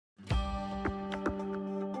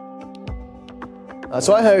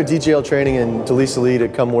So I hired DJL Training and Delisa Lee to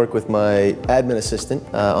come work with my admin assistant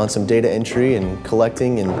on some data entry and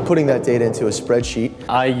collecting and putting that data into a spreadsheet.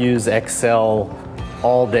 I use Excel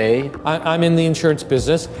all day. I'm in the insurance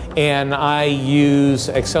business and I use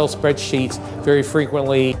Excel spreadsheets very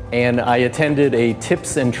frequently. And I attended a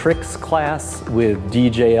tips and tricks class with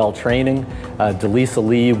DJL Training. Delisa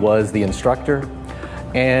Lee was the instructor.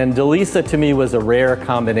 And Delisa to me was a rare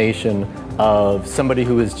combination of somebody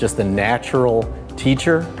who is just a natural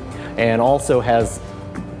teacher and also has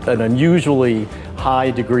an unusually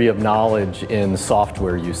high degree of knowledge in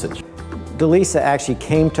software usage. Delisa actually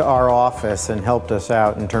came to our office and helped us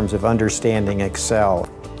out in terms of understanding Excel.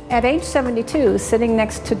 At age 72, sitting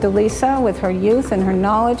next to Delisa with her youth and her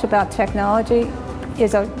knowledge about technology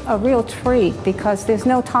is a real treat because there's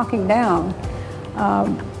no talking down.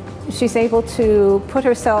 She's able to put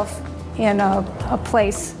herself in a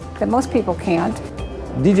place that most people can't.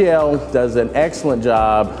 DJL does an excellent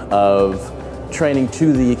job of training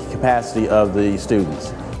to the capacity of the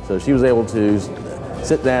students. So she was able to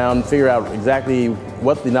sit down, figure out exactly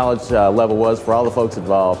what the knowledge level was for all the folks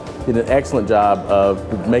involved, did an excellent job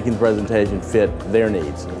of making the presentation fit their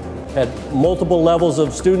needs. Had multiple levels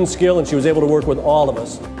of student skill and she was able to work with all of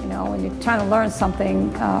us. You know, when you're trying to learn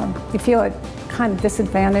something, you feel it kind of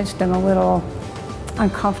disadvantaged and a little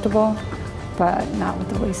uncomfortable, but not with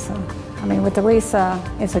Delisa. I mean, with Delisa,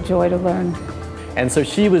 it's a joy to learn. And so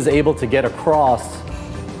she was able to get across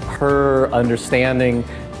her understanding,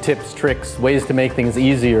 tips, tricks, ways to make things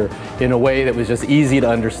easier in a way that was just easy to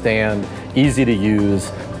understand, easy to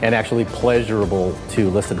use, and actually pleasurable to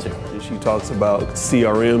listen to. She talks about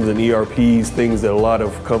CRMs and ERPs, things that a lot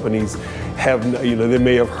of companies have, they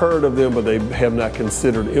may have heard of them, but they have not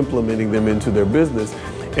considered implementing them into their business.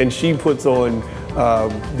 And she puts on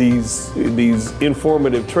these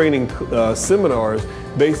informative training seminars,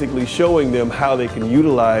 basically showing them how they can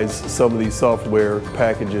utilize some of these software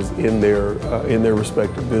packages in their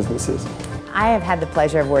respective businesses. I have had the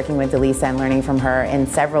pleasure of working with Delisa and learning from her in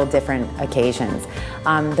several different occasions.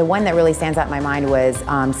 The one that really stands out in my mind was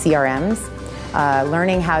CRMs.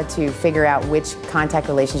 Learning how to figure out which contact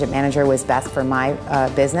relationship manager was best for my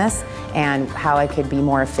business and how I could be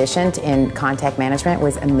more efficient in contact management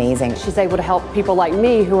was amazing. She's able to help people like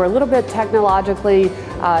me who are a little bit technologically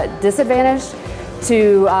disadvantaged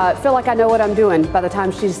to feel like I know what I'm doing by the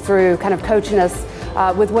time she's through kind of coaching us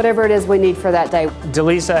with whatever it is we need for that day.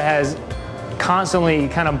 Delisa has constantly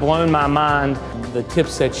kind of blown my mind. The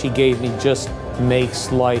tips that she gave me just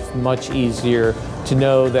makes life much easier to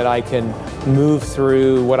know that I can move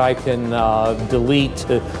through what I can delete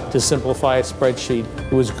to simplify a spreadsheet.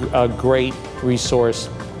 It was a great resource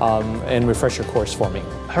and refresher course for me.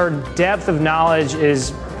 Her depth of knowledge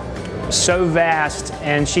is so vast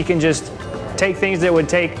and she can just take things that would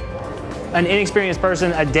take an inexperienced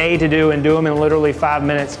person a day to do and do them in literally 5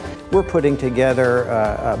 minutes. We're putting together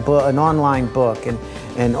an online book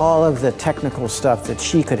and all of the technical stuff that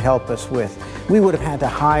she could help us with. We would have had to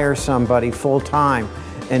hire somebody full-time,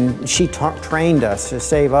 and she trained us to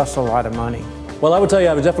save us a lot of money. Well, I would tell you,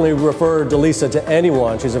 I would definitely refer Delisa to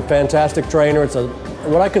anyone. She's a fantastic trainer. It's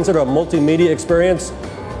what I consider a multimedia experience.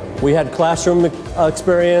 We had classroom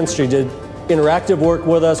experience. She did interactive work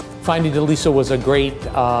with us. Finding Delisa was a great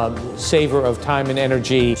saver of time and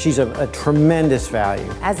energy. She's a tremendous value.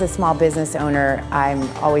 As a small business owner, I'm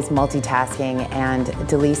always multitasking, and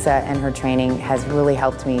Delisa and her training has really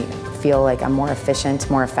helped me feel like I'm more efficient,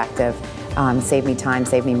 more effective, save me time,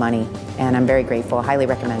 save me money, and I'm very grateful. I highly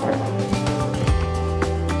recommend her.